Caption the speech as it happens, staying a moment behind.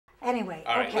Anyway,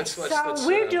 All right, okay, let's, so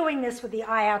we're doing this with the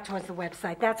eye out towards the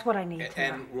website. That's what I need to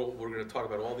know. and we're going to talk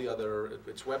about all the other,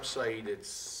 its website,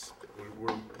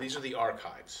 these are the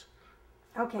archives.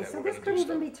 Okay, Yeah, so we're this gonna could do even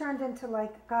stuff. be turned into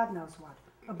like, God knows what,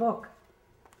 a book,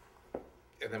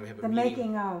 And then we have a the meeting.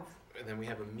 making of. And then we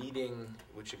have a meeting,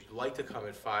 which if you'd like to come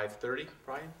at 5:30,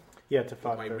 Brian? Yeah, to With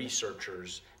my 5:30.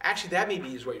 researchers. Actually, that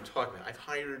maybe is what you're talking about. I've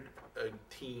hired a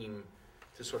team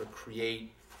to sort of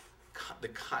create the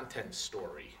content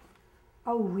story.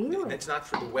 Oh, really? It's not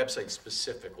for the website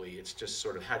specifically, it's just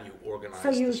sort of how do you organize So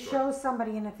you the story. show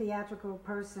somebody in a theatrical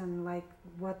person like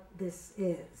what this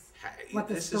is, what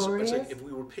the This story it's is? like if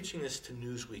we were pitching this to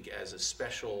Newsweek as a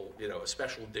special, a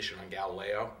special edition on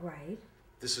Galileo, Right.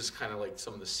 this is kind of like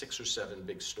some of the 6 or 7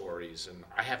 big stories, and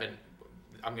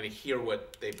I'm going to hear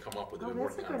what they've come up with. They've Oh, been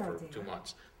that's a working on it good for idea. 2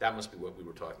 months. That must be what we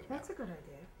were talking about. That's a good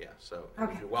idea. Yeah, so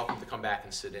Okay. you're welcome to come back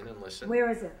and sit in and listen. Where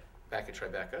is it? Back at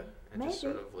Tribeca, and just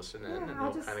Maybe. sort of listen in, Yeah, and I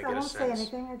you'll kind of I get a won't say sense.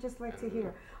 anything, I just like to And-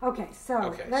 hear. Okay, so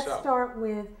Okay, let's so- start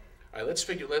with, All right, let's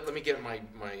figure. Let me get my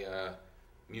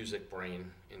music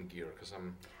brain in gear, because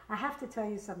I'm I have to tell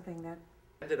you something that,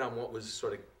 depended on what was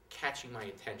sort of catching my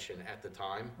attention at the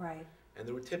time. right, And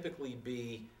there would typically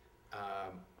be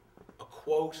a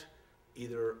quote,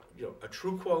 either a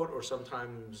true quote or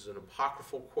sometimes an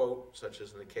apocryphal quote, such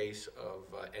as in the case of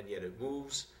 "And Yet It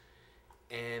Moves,"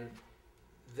 and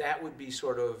that would be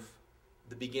sort of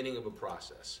the beginning of a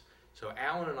process. So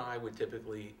Alan and I would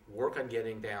typically work on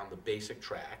getting down the basic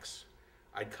tracks.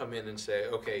 I'd come in and say,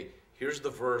 okay, here's the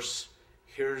verse,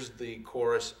 here's the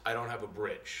chorus, I don't have a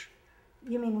bridge.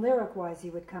 you mean lyric-wise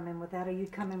you would come in with that, or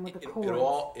you'd come in with the chords?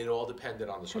 It all depended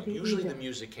on the song. Could be Usually either. the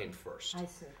music came first, I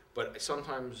see. but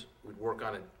sometimes we'd work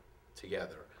on it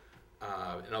together.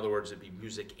 In other words, it'd be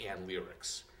music and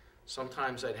lyrics.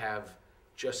 Sometimes I'd have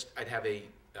a,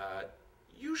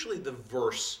 usually the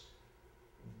verse,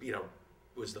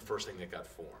 was the first thing that got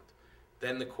formed.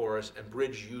 Then the chorus, and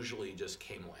bridge usually just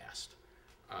came last.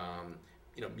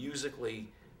 Musically,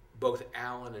 both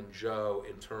Alan and Joe,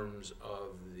 in terms of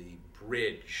the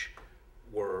bridge,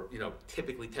 were,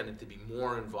 typically tended to be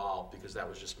more involved because that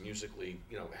was just musically,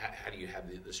 how do you have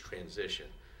this transition?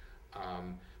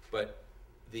 But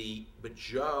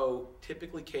Joe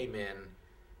typically came in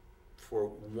for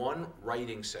one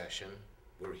writing session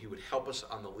where he would help us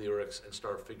on the lyrics and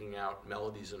start figuring out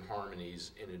melodies and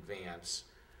harmonies in advance.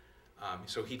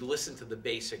 So he'd listen to the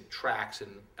basic tracks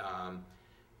and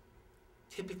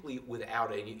typically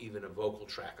without even a vocal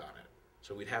track on it.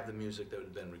 So we'd have the music that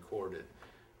had been recorded.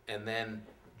 And then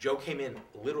Joe came in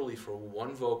literally for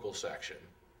one vocal section.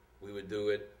 We would do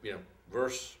it,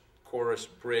 verse, chorus,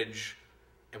 bridge,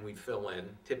 and we'd fill in.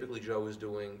 Typically Joe was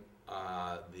doing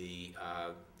the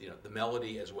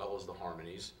melody as well as the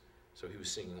harmonies. So he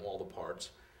was singing all the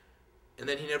parts. And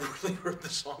then he never really heard the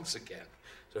songs again.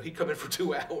 So he'd come in for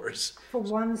 2 hours. For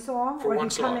one song? For or one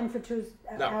he'd come song. in for 2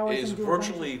 No, hours it is and do a bunch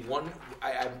of- virtually one.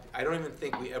 I don't even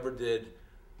think we ever did.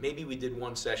 Maybe we did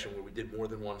one session where we did more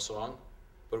than one song,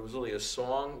 but it was really a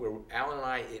song where Alan and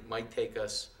I. It might take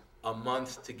us a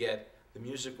month to get the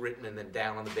music written and then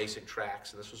down on the basic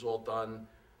tracks, and this was all done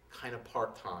kind of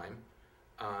part time.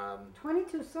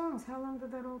 22 songs, how long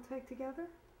did that all take together?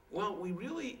 Well,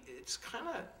 it's kind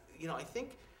of, I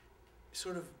think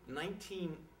sort of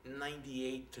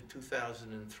 1998 to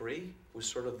 2003 was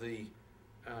sort of the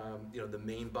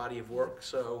main body of work.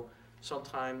 So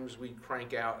sometimes we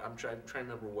crank out, I'm trying to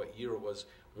remember what year it was.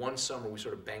 One summer we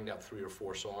sort of banged out 3 or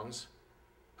 4 songs.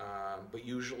 But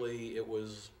usually it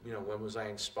was, when was I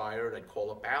inspired? I'd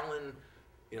call up Alan,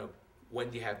 when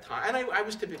do you have time? And I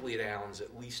was typically at Alan's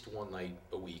at least one night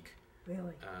a week.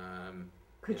 Really?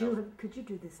 Could Could you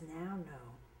do this now? No.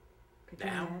 Could you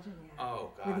Now? imagine? Yeah.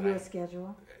 Oh, God. With your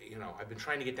schedule? I've been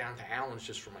trying to get down to Alan's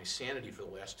just for my sanity for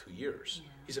the last 2 years. Yeah.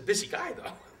 He's a busy guy,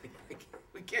 though.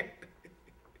 We can't.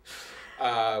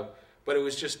 But it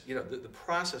was just, the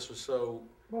process was so.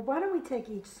 Well, why don't we take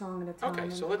each song at a time? Okay,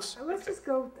 and so let's just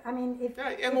go. I mean, Yeah,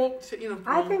 and we'll,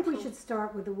 I think we should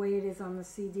start with the way it is on the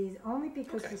CDs, only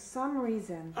because Okay. for some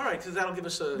reason All right, because that'll give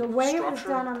us a the way structure. it was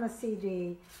done on the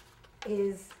CD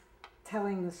is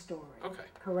telling the story. Okay.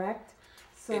 Correct.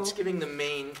 So It's giving the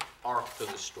main arc to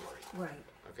the story. right.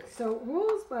 Okay. So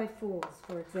Rules by Fools,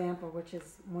 for example, which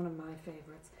is one of my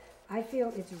favorites, I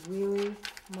feel it's really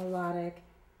melodic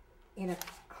in a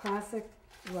classic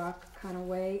rock kind of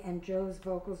way, and Joe's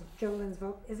vocals, Jolene's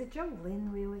vocal, is it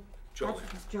Jolene really? Jolene.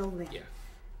 That's Jolene. Yeah.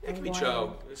 It could be And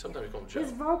Joe. why- Sometimes we call him Joe.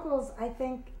 His vocals, I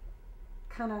think,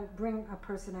 kind of bring a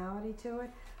personality to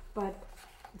it, but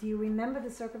do you remember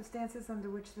the circumstances under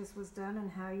which this was done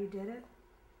and how you did it?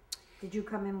 Did you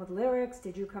come in with lyrics?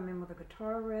 Did you come in with a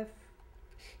guitar riff?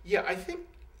 Yeah, I think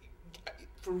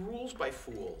for Rules by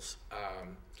Fools,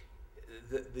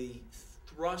 the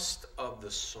thrust of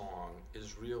the song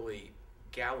is really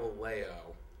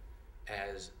Galileo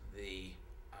as the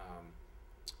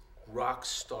rock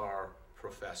star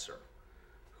professor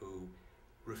who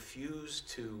refused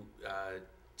to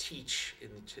teach in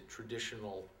the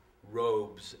traditional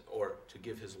robes or to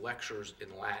give his lectures in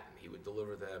Latin. He would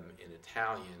deliver them in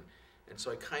Italian. And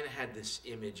so I kind of had this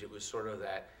image. It was sort of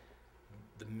that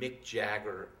the Mick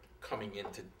Jagger coming in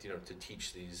to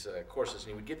teach these courses, and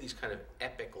he would give these kind of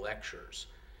epic lectures.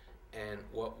 And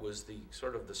what was the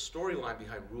sort of the storyline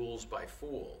behind Rules by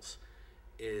Fools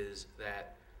is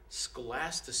that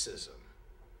scholasticism,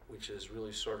 which is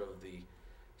really sort of the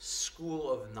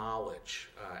school of knowledge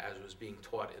as it was being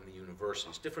taught in the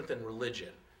universities, different than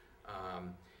religion,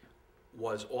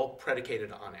 was all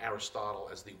predicated on Aristotle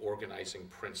as the organizing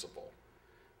principle.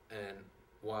 And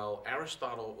while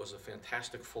Aristotle was a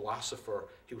fantastic philosopher,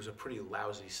 he was a pretty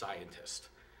lousy scientist.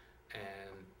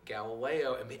 And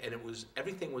Galileo, and it was,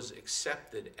 everything was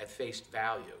accepted at face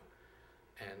value.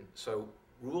 And so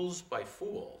Rules by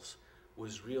Fools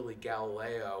was really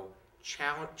Galileo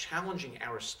challenging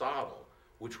Aristotle,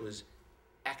 which was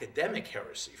academic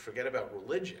heresy, forget about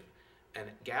religion.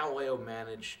 And Galileo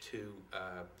managed to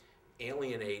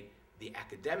alienate the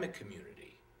academic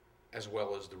community as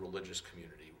well as the religious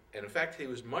community. And in fact, he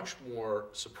was much more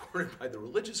supported by the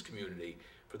religious community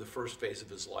for the first phase of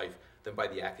his life than by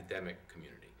the academic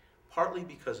community, partly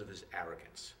because of his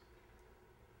arrogance.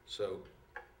 So,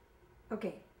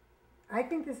 okay, I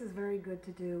think this is very good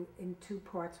to do in 2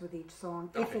 parts with each song,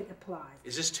 if Okay. it applies.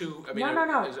 is this too, I mean...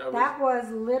 No. That was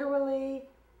literally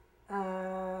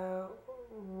 1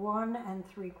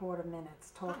 3/4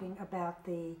 minutes talking about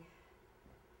the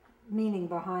meaning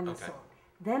behind the Okay. song.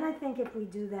 Then I think if we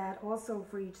do that also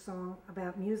for each song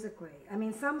about musically, I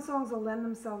mean, some songs will lend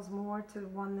themselves more to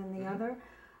one than the other.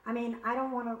 I mean, I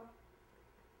don't want to,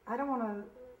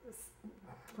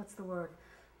 what's the word,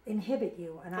 inhibit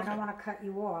you, and I Okay. don't want to cut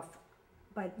you off,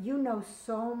 but you know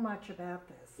so much about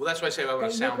this. Well, that's why I say I want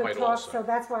that a you could soundbite talk, also. so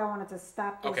that's why I wanted to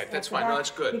stop this. Okay, that's after fine. No, that,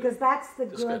 that's good. Because that's the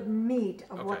That's good good. meat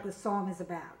of what Okay. the song is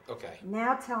about. Okay.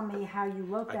 Now tell me how you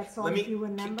wrote All right, that song, let me, if you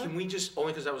remember. Can we just,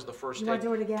 only because that was the first You take. want to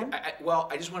do it again? Well,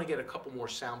 I just want to get a couple more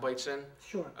sound bites in.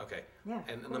 Sure. Okay. Yeah.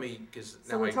 And of let course. me, because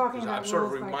So now we're talking 'cause about I'm sort of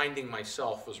Rules by- reminding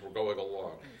myself as we're going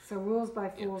along. So Rules by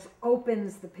Fools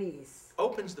opens the piece.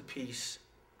 Opens the piece,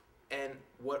 and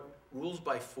what Rules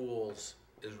by Fools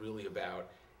is really about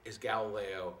is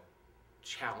Galileo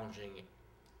challenging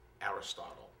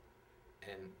Aristotle.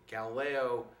 And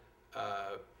Galileo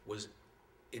was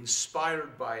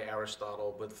inspired by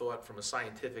Aristotle, but thought from a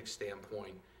scientific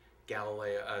standpoint,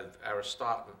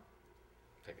 Aristotle,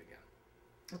 take it again.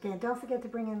 Okay, and don't forget to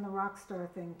bring in the rock star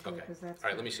thing too, Okay. because that's. All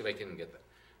right, let me see if I can get that.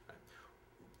 All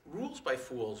right. Rules by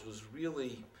Fools was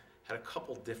really, had a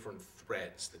couple different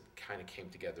threads that kind of came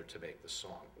together to make the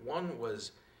song. One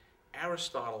was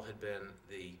Aristotle had been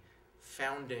the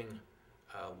founding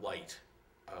light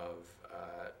of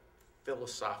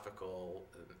philosophical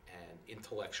and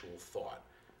intellectual thought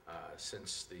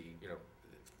since the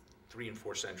 3 and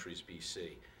 4 centuries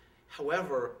BC.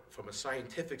 However, from a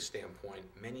scientific standpoint,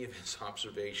 many of his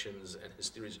observations and his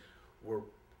theories were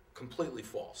completely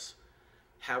false.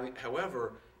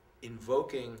 However,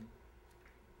 invoking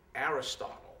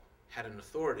Aristotle had an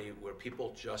authority where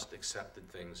people just accepted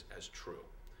things as true.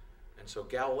 And so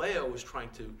Galileo was trying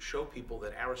to show people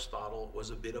that Aristotle was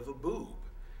a bit of a boob,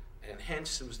 and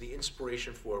hence it was the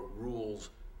inspiration for Rules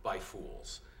by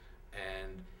Fools.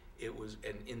 And it was,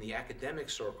 and in the academic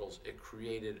circles, it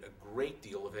created a great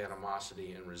deal of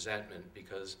animosity and resentment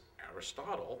because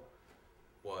Aristotle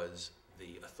was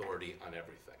the authority on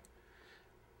everything.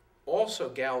 Also,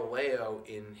 Galileo,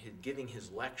 in giving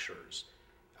his lectures,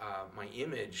 my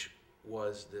image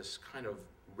was this kind of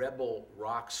rebel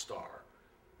rock star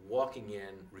walking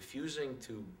in, refusing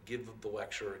to give the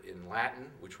lecture in Latin,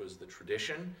 which was the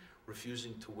tradition,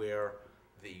 refusing to wear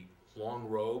the long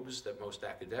robes that most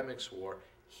academics wore.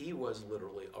 He was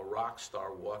literally a rock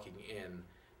star walking in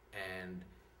and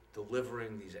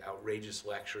delivering these outrageous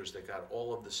lectures that got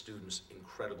all of the students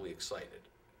incredibly excited.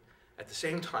 At the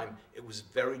same time, it was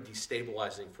very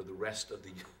destabilizing for the rest of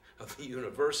the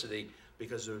university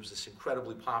because there was this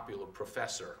incredibly popular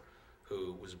professor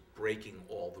who was breaking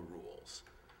all the rules.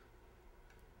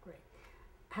 Great.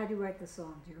 How do you write the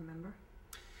song? Do you remember?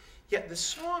 Yeah, the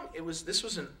song, this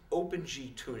was an open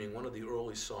G tuning, one of the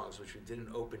early songs which we did in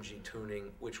open G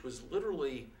tuning, which was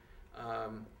literally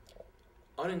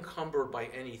unencumbered by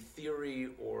any theory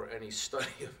or any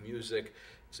study of music.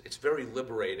 It's very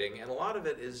liberating, and a lot of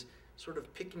it is sort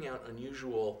of picking out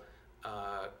unusual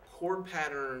chord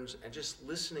patterns and just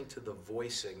listening to the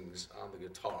voicings on the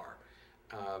guitar.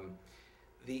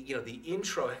 The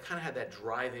intro kind of had that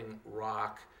driving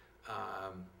rock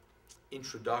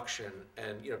introduction,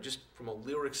 and just from a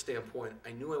lyric standpoint,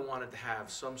 I knew I wanted to have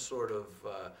some sort of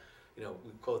we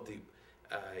call it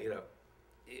the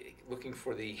looking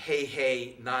for the hey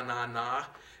hey na na na,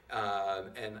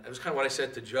 and it was kind of what I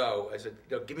said to Joe. I said,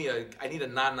 I need a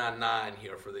na na na in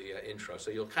here for the intro,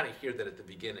 so you'll kind of hear that at the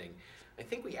beginning. I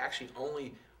think we actually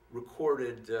only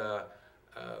recorded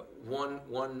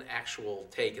one actual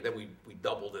take, and then we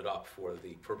doubled it up for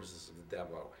the purposes of the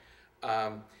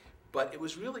demo. But it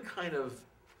was really kind of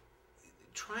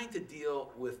trying to deal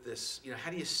with this,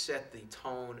 how do you set the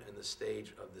tone and the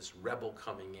stage of this rebel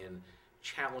coming in,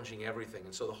 challenging everything.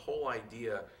 And so the whole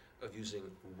idea of using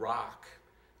rock,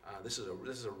 this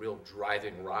is a real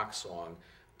driving rock song,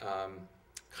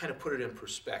 kind of put it in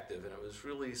perspective. And it was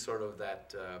really sort of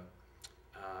that,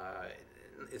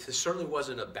 it certainly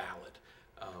wasn't a ballad,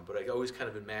 but I always kind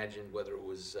of imagined whether it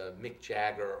was Mick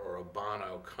Jagger or a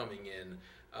Bono coming in,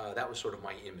 that was sort of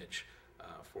my image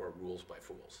for Rules by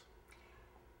Fools.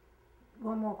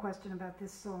 One more question about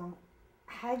this song.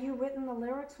 Had you written the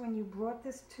lyrics when you brought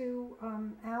this to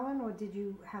Alan, or did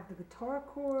you have the guitar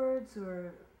chords,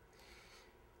 or?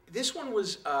 This one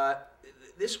was a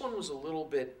little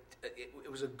bit. It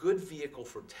was a good vehicle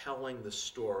for telling the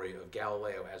story of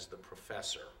Galileo as the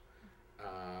professor,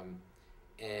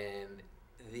 and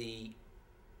the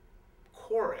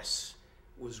chorus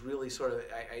was really sort of.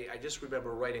 I just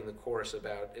remember writing the chorus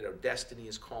about destiny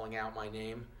is calling out my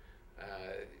name,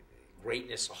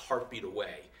 greatness a heartbeat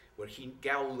away. Where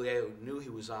Galileo knew he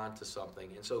was onto something,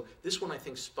 and so this one I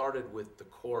think started with the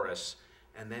chorus,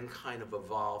 and then kind of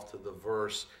evolved to the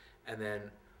verse, and then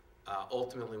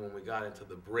ultimately when we got into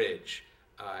the bridge,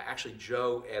 actually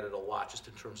Joe added a lot just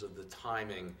in terms of the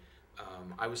timing.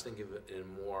 I was thinking of it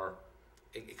in more.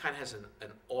 It kind of has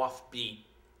an offbeat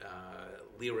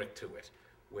lyric to it,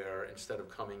 where instead of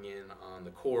coming in on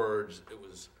the chords, it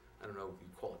was, I don't know if you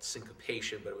call it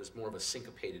syncopation, but it was more of a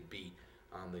syncopated beat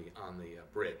on the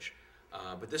bridge.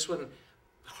 But this one,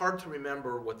 hard to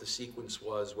remember what the sequence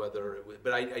was,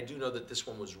 but I do know that this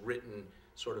one was written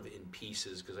sort of in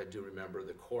pieces, because I do remember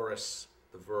the chorus,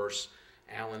 the verse.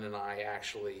 Alan and I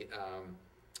actually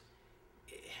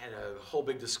had a whole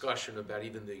big discussion about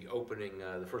even the opening,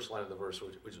 the first line of the verse,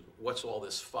 which was, what's all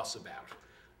this fuss about?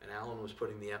 And Alan was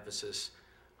putting the emphasis,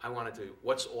 I wanted to,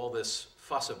 what's all this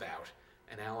fuss about?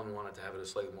 And Alan wanted to have it a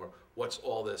slightly more, what's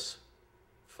all this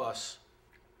fuss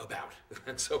about?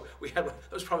 And so that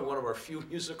was probably one of our few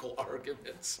musical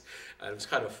arguments. It was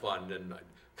kind of fun, and I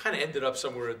kind of ended up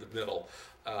somewhere in the middle.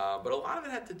 But a lot of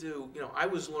it had to do, I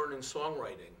was learning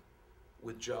songwriting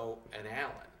with Joe and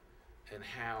Alan, and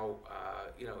how,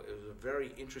 it was a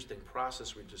very interesting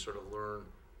process where you just sort of learn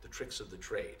the tricks of the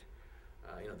trade.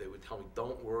 They would tell me,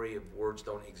 don't worry if words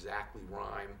don't exactly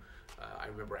rhyme. I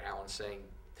remember Alan saying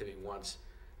to me once,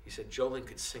 he said, Jolene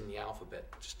could sing the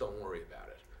alphabet, just don't worry about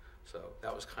it. So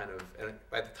that was kind of, and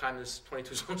by the time this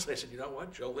 22 songs, I said, you know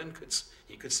what, Jolene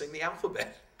could sing the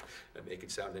alphabet and make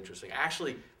it sound interesting.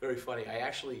 Actually, very funny, I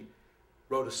actually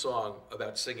wrote a song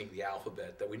about singing the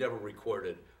alphabet that we never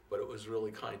recorded, but it was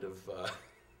really kind of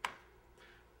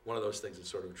one of those things that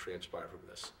sort of transpired from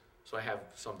this. So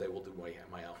someday we'll do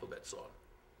my alphabet song.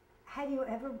 Had you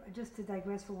ever, just to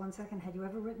digress for 1 second, had you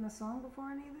ever written a song before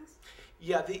any of this?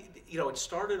 Yeah, it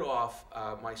started off,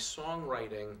 my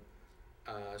songwriting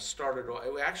started off,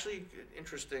 actually,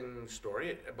 interesting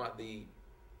story about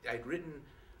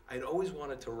I'd always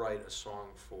wanted to write a song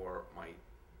for my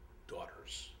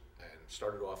daughters, and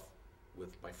started off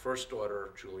with my first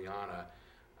daughter, Juliana.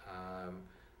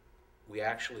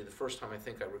 The first time I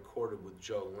think I recorded with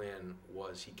Joe Lynn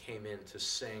was he came in to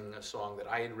sing a song that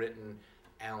I had written.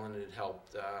 Alan had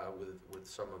helped with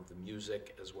some of the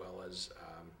music, as well as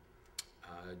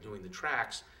doing the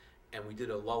tracks, and we did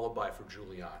a lullaby for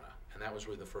Juliana, and that was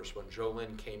really the first one. Joe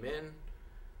Lynn came in,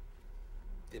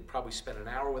 probably spent an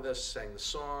hour with us, sang the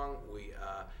song. We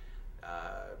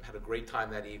had a great time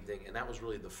that evening, and that was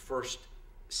really the first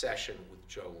session with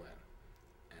Joe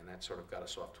Lynn, and that sort of got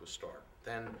us off to a start.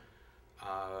 Then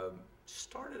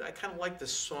I kind of liked the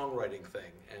songwriting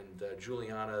thing, and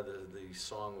Juliana, the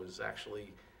song was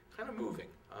actually kind of moving.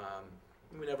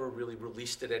 We never really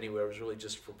released it anywhere. It was really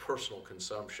just for personal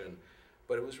consumption,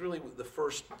 but it was really the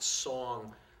first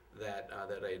song that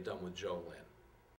I had done with Joe Lynn.